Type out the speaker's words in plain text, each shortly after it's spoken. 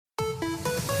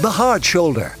The Hard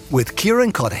Shoulder with Kieran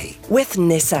with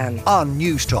Nissan on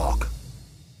News Talk.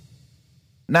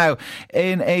 Now,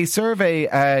 in a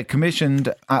survey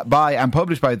commissioned by and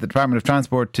published by the Department of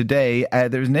Transport today,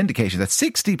 there's an indication that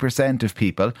 60% of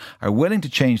people are willing to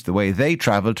change the way they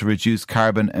travel to reduce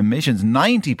carbon emissions.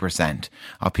 90%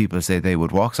 of people say they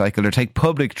would walk, cycle or take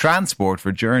public transport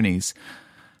for journeys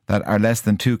that are less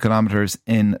than 2 kilometres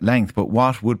in length. But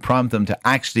what would prompt them to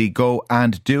actually go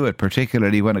and do it,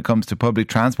 particularly when it comes to public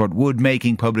transport? Would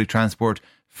making public transport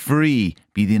free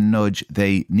be the nudge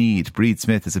they need? Bríd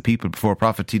Smith is a People Before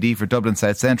Profit TD for Dublin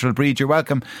South Central. Bríd, you're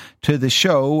welcome to the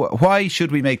show. Why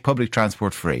should we make public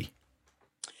transport free?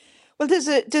 Well, there's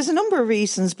a number of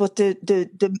reasons, but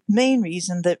the main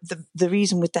reason, the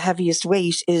reason with the heaviest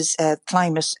weight is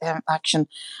climate action.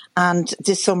 And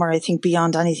this summer, I think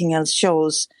beyond anything else,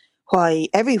 shows why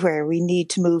everywhere we need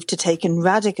to move to taking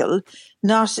radical,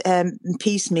 not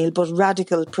piecemeal, but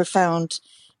radical, profound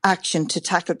action to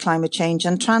tackle climate change.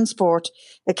 And transport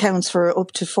accounts for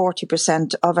up to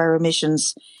 40% of our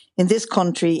emissions in this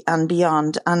country and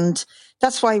beyond. And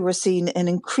that's why we're seeing an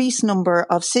increased number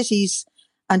of cities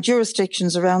and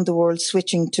jurisdictions around the world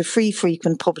switching to free,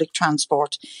 frequent public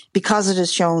transport, because it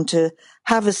is shown to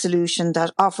have a solution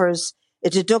that offers a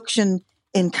deduction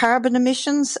in carbon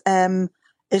emissions.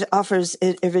 It offers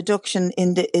a reduction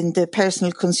in the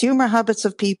personal consumer habits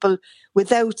of people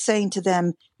without saying to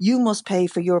them, you must pay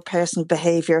for your personal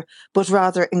behaviour, but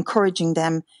rather encouraging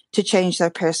them to change their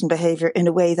personal behaviour in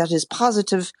a way that is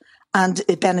positive and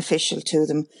beneficial to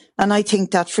them. And I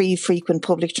think that free, frequent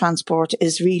public transport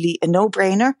is really a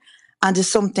no-brainer and is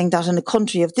something that in a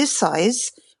country of this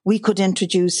size we could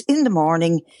introduce in the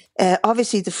morning.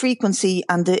 Obviously, the frequency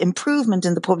and the improvement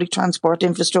in the public transport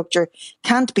infrastructure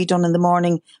can't be done in the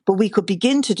morning, but we could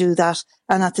begin to do that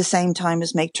and at the same time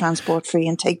as make transport free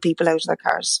and take people out of their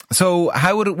cars. So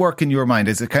how would it work in your mind?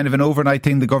 Is it kind of an overnight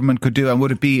thing the government could do? And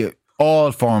would it be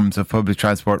all forms of public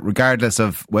transport, regardless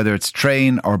of whether it's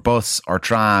train or bus or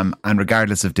tram and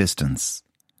regardless of distance?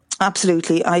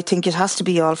 Absolutely. I think it has to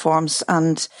be all forms,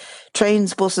 and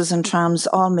trains, buses and trams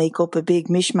all make up a big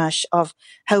mishmash of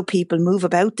how people move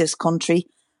about this country.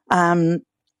 I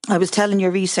was telling your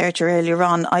researcher earlier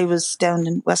on, I was down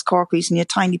in West Cork recently, a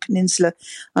tiny peninsula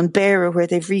on Beara, where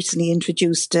they've recently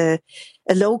introduced a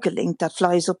local link that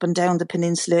flies up and down the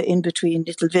peninsula in between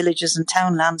little villages and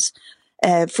townlands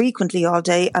frequently all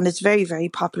day, and it's very, very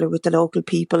popular with the local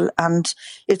people, and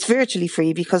it's virtually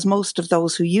free because most of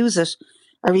those who use it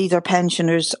are either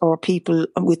pensioners or people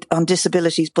on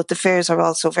disabilities, but the fares are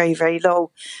also very, very low.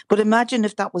 But imagine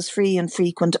if that was free and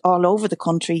frequent all over the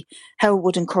country, how it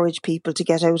would encourage people to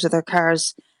get out of their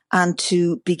cars and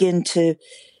to begin to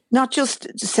not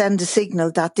just send a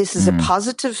signal that this is a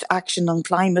positive action on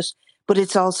climate, but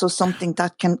it's also something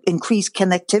that can increase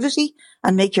connectivity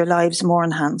and make your lives more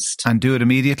enhanced. And do it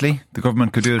immediately? The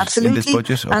government could do it Absolutely. In this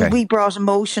budget? Okay. And we brought a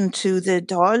motion to the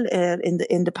Dáil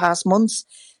in the past months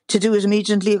to do it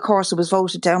immediately. Of course, it was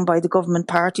voted down by the government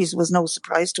parties. It was no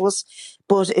surprise to us,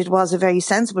 but it was a very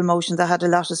sensible motion that had a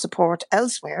lot of support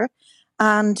elsewhere.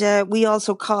 And we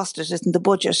also costed it in the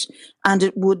budget, and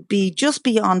it would be just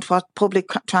beyond what public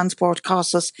transport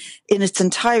costs us in its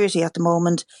entirety at the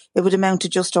moment. It would amount to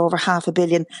just over £500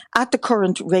 million at the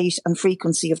current rate and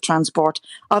frequency of transport.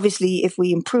 Obviously, if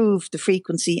we improve the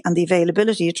frequency and the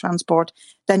availability of transport,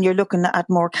 then you're looking at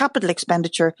more capital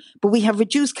expenditure. But we have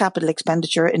reduced capital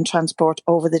expenditure in transport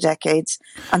over the decades,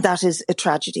 and that is a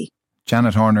tragedy.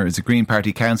 Janet Horner is a Green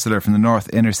Party councillor from the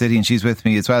North Inner City, and she's with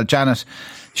me as well. Janet,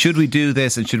 should we do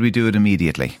this and should we do it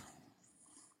immediately?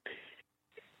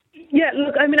 Yeah,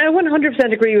 look, I mean, I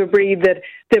 100% agree with Bríd that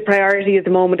the priority at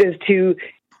the moment is to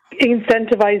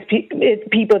incentivise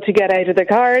people to get out of their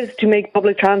cars, to make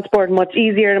public transport much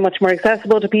easier and much more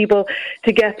accessible to people,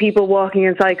 to get people walking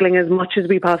and cycling as much as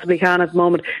we possibly can at the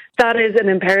moment. That is an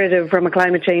imperative from a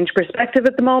climate change perspective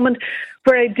at the moment.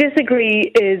 Where I disagree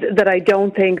is that I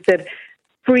don't think that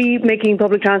making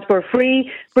public transport free,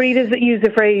 Bríd has used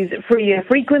the phrase free and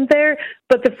frequent there,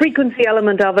 but the frequency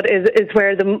element of it is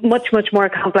where the much, much more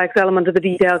complex element of the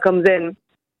detail comes in.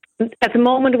 At the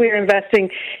moment, we're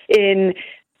investing in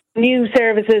new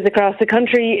services across the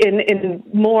country, in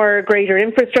more greater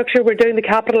infrastructure. We're doing the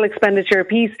capital expenditure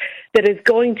piece that is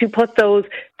going to put those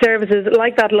services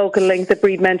like that local link that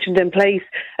Bríd mentioned in place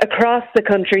across the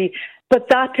country. But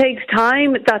that takes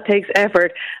time, that takes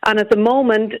effort. And at the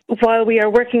moment, while we are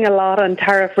working a lot on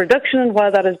tariff reduction, and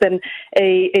while that has been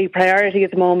a priority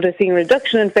at the moment, is seeing a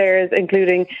reduction in fares,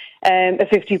 including a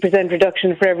 50%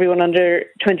 reduction for everyone under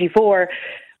 24,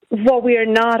 what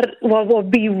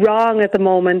would be wrong at the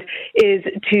moment is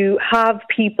to have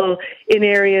people in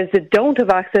areas that don't have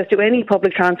access to any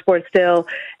public transport still,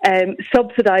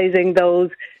 subsidising those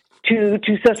to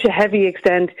such a heavy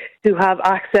extent who have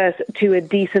access to a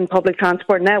decent public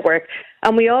transport network.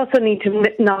 And we also need to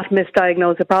not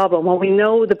misdiagnose the problem. What we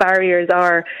know the barriers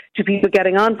are to people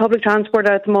getting on public transport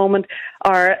at the moment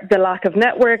are the lack of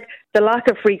network, the lack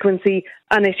of frequency,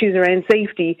 and issues around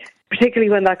safety,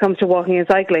 particularly when that comes to walking and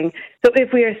cycling. So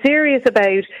if we are serious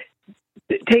about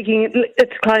taking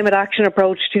its climate action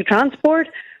approach to transport,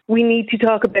 we need to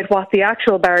talk about what the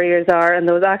actual barriers are, and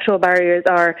those actual barriers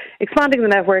are expanding the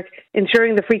network,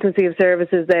 ensuring the frequency of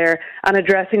services there, and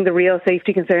addressing the real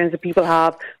safety concerns that people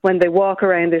have when they walk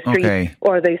around the street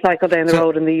or they cycle down the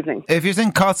road in the evening. If you're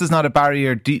saying cost is not a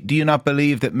barrier, do you not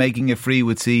believe that making it free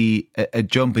would see a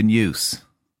jump in use?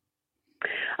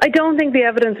 I don't think the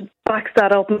evidence backs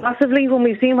that up massively. When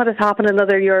we've seen what has happened in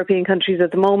other European countries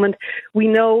at the moment, we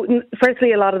know,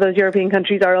 firstly, a lot of those European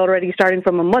countries are already starting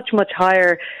from a much, much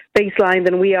higher baseline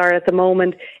than we are at the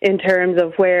moment in terms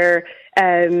of where,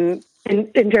 in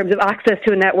terms of access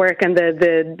to a network and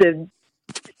the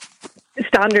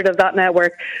standard of that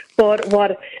network. But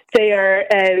what we are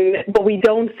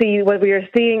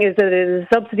seeing is that it is a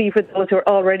subsidy for those who are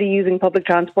already using public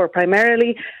transport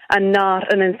primarily, and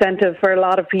not an incentive for a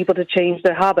lot of people to change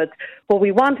their habits. What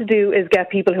we want to do is get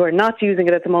people who are not using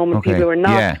it at the moment, people who are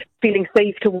not feeling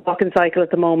safe to walk and cycle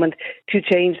at the moment, to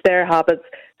change their habits.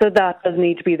 So that does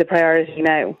need to be the priority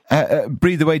now.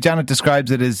 Bríd, the way Janet describes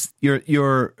it is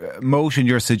your motion,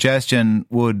 your suggestion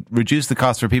would reduce the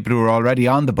cost for people who are already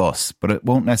on the bus, but it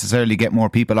won't necessarily get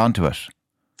more people onto it.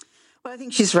 Well, I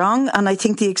think she's wrong, and I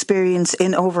think the experience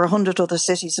in over 100 other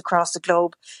cities across the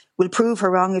globe will prove her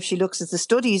wrong if she looks at the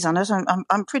studies on it.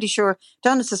 I'm pretty sure,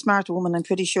 Janet's a smart woman, I'm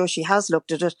pretty sure she has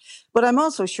looked at it, but I'm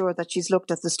also sure that she's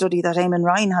looked at the study that Eamon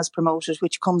Ryan has promoted,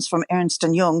 which comes from Ernst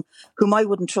 & Young, whom I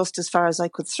wouldn't trust as far as I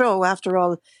could throw. After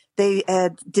all, they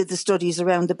did the studies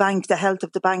around the health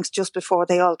of the banks just before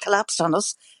they all collapsed on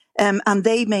us, and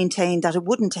they maintained that it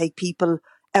wouldn't take people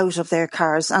out of their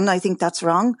cars, and I think that's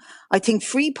wrong. I think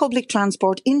free public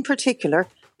transport in particular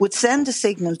would send a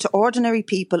signal to ordinary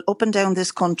people up and down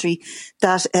this country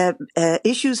that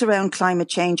issues around climate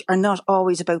change are not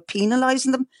always about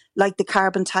penalising them, like the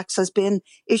carbon tax has been.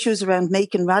 Issues around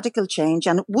making radical change,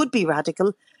 and it would be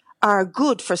radical, are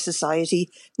good for society.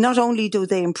 Not only do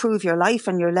they improve your life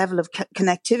and your level of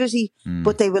connectivity,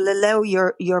 but they will allow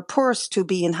your purse to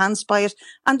be enhanced by it.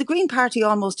 And the Green Party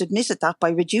almost admitted that by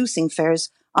reducing fares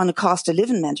on a cost of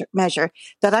living measure,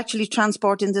 that actually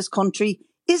transport in this country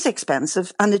is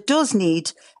expensive and it does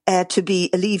need to be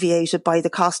alleviated by the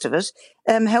cost of it.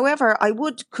 However, I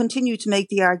would continue to make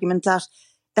the argument that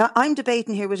I'm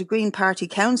debating here with a Green Party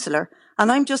councillor,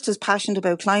 and I'm just as passionate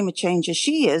about climate change as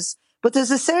she is, but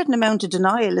there's a certain amount of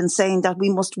denial in saying that we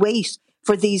must wait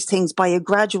for these things by a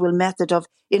gradual method of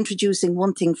introducing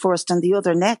one thing first and the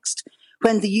other next,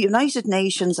 when the United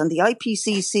Nations and the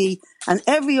IPCC and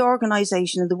every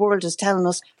organisation in the world is telling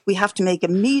us we have to make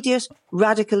immediate,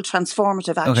 radical,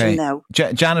 transformative action now.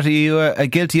 Janet, are you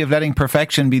guilty of letting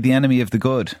perfection be the enemy of the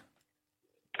good?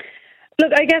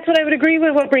 Look, I guess what I would agree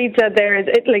with what Bríd said there is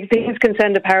things can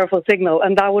send a powerful signal,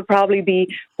 and that would probably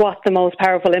be what the most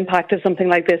powerful impact of something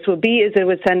like this would be, is it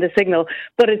would send a signal.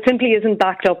 But it simply isn't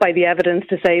backed up by the evidence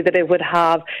to say that it would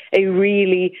have a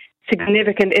really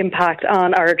significant impact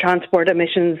on our transport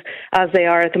emissions as they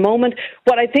are at the moment.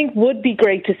 What I think would be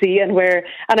great to see, and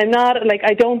I'm not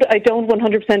I don't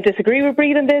 100% disagree with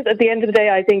Bríd on this. At the end of the day,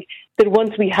 I think that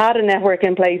once we had a network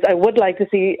in place, I would like to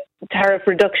see tariff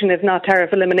reduction, if not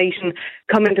tariff elimination,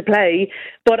 come into play.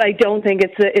 But I don't think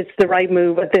it's the right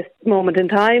move at this moment in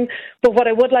time. But what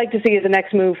I would like to see as the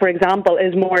next move, for example,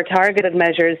 is more targeted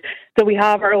measures. So we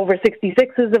have our over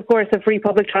 66s, of course, of free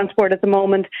public transport at the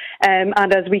moment. And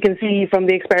as we can see from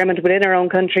the experiment within our own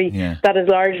country, that has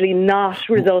largely not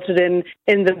resulted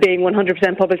in them being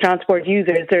 100% public transport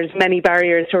users. There's many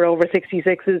barriers to our over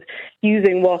 66s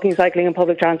using walking, cycling and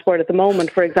public transport at the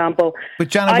moment, for example. But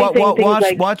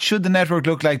Janet, what should the network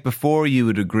look like before you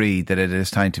would agree that it is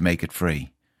time to make it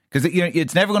free? Because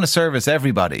it's never going to service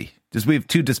everybody. Just we have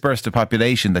too dispersed a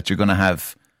population that you're going to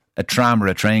have a tram or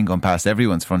a train going past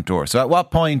everyone's front door. So at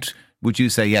what point would you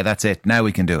say, yeah, that's it, now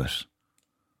we can do it?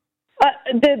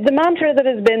 The mantra that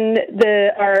has been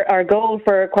our goal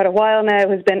for quite a while now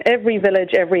has been every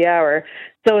village, every hour.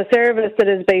 So a service that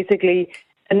is basically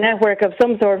a network of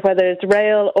some sort, whether it's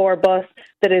rail or bus,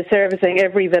 that is servicing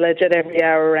every village at every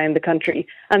hour around the country.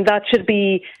 And that should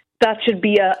be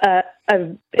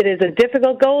it is a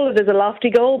difficult goal, it is a lofty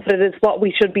goal, but it is what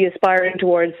we should be aspiring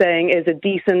towards, saying is a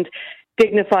decent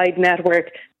dignified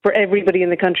network for everybody in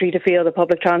the country to feel that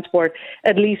public transport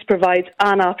at least provides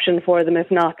an option for them, if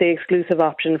not the exclusive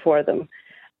option for them.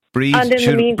 Bríd, And in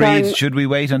the meantime, should we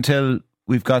wait until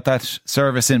we've got that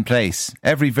service in place?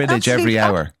 Every village, every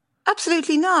hour?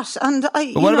 Absolutely not. And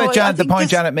but what about the point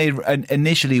Janet made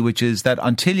initially, which is that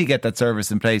until you get that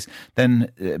service in place,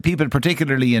 then people,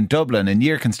 particularly in Dublin, in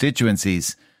your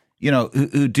constituencies,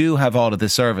 who do have all of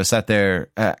this service at their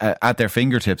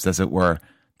fingertips, as it were,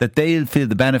 that they'll feel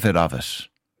the benefit of it.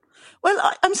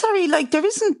 Well, I'm sorry, there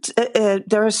isn't,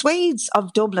 there are swathes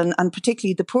of Dublin, and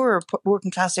particularly the poorer working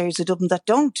class areas of Dublin, that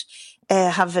don't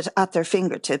have it at their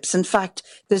fingertips. In fact,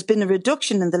 there's been a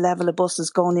reduction in the level of buses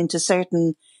going into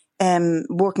certain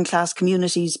working class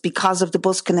communities because of the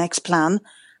Bus Connects plan,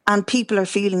 and people are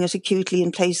feeling it acutely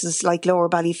in places like Lower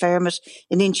Ballyfermot,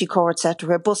 in Inchicore, etc.,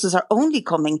 where buses are only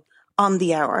coming on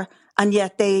the hour. And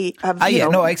yet they have. I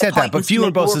accept that, but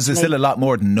fewer buses is still a lot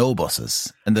more than no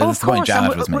buses, and that's the point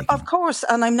Janet was making. Of course,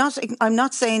 and I'm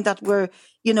not saying that we're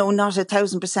not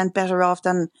 1,000% better off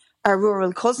than our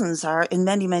rural cousins are in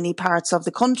many, many parts of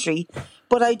the country.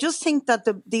 But I just think that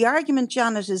the argument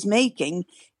Janet is making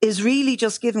is really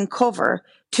just giving cover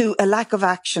to a lack of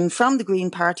action from the Green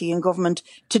Party and government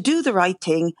to do the right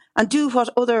thing and do what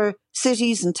other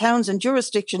cities and towns and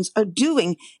jurisdictions are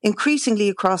doing increasingly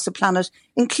across the planet,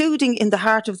 including in the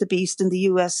heart of the beast in the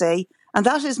USA. And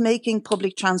that is making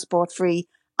public transport free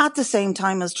at the same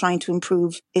time as trying to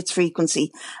improve its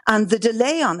frequency. And the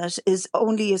delay on it is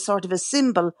only a sort of a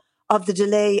symbol of the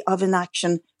delay of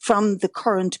inaction from the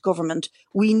current government.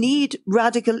 We need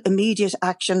radical, immediate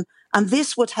action, and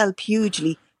this would help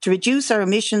hugely to reduce our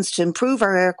emissions, to improve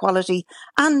our air quality,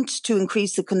 and to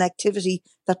increase the connectivity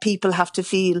that people have to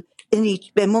feel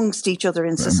amongst each other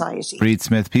in society. Bríd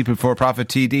Smith, People for Profit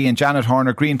TD, and Janet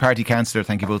Horner, Green Party Councillor.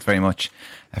 Thank you both very much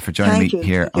for joining me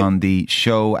here on the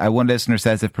show. One listener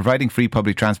says, if providing free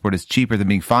public transport is cheaper than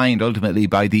being fined ultimately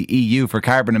by the EU for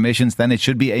carbon emissions, then it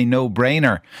should be a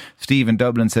no-brainer. Steve in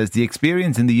Dublin says, the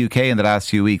experience in the UK in the last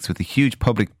few weeks with the huge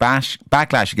public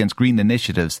backlash against green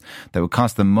initiatives that would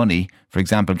cost them money, for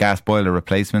example, gas boiler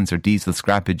replacements or diesel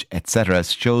scrappage, etc.,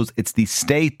 shows it's the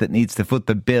state that needs to foot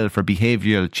the bill for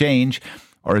behavioural change,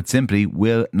 or it simply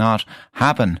will not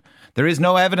happen. There is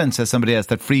no evidence, says somebody else,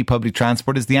 that free public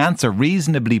transport is the answer.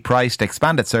 Reasonably priced,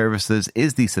 expanded services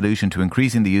is the solution to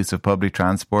increasing the use of public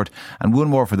transport. And one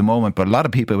more for the moment, but a lot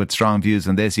of people with strong views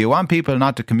on this. You want people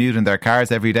not to commute in their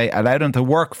cars every day, allow them to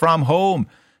work from home.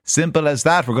 Simple as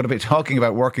that. We're going to be talking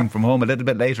about working from home a little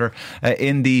bit later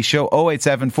in the show.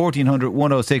 087 1400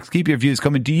 106. Keep your views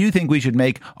coming. Do you think we should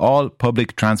make all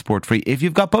public transport free? If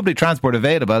you've got public transport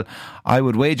available, I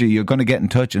would wager you're going to get in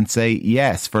touch and say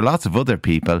yes. For lots of other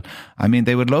people, I mean,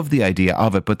 they would love the idea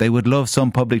of it, but they would love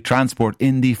some public transport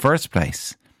in the first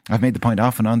place. I've made the point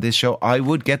often on this show, I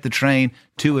would get the train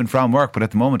to and from work, but at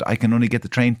the moment I can only get the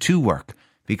train to work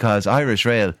because Irish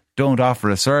Rail don't offer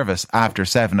a service after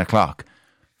 7 o'clock.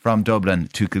 From Dublin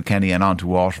to Kilkenny and on to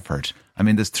Waterford. I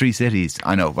mean, there's 3 cities.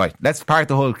 I know, right. Let's park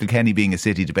the whole Kilkenny being a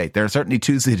city debate. There are certainly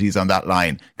 2 cities on that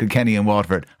line, Kilkenny and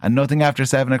Waterford. And nothing after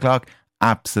 7 o'clock,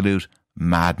 absolute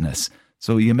madness.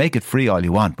 So you make it free all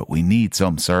you want, but we need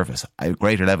some service. A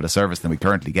greater level of service than we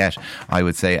currently get, I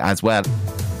would say, as well.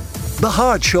 The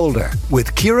Hard Shoulder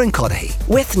with Kieran Cuddihy.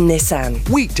 With Nissan.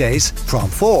 Weekdays from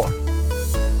 4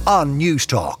 on News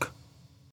Talk.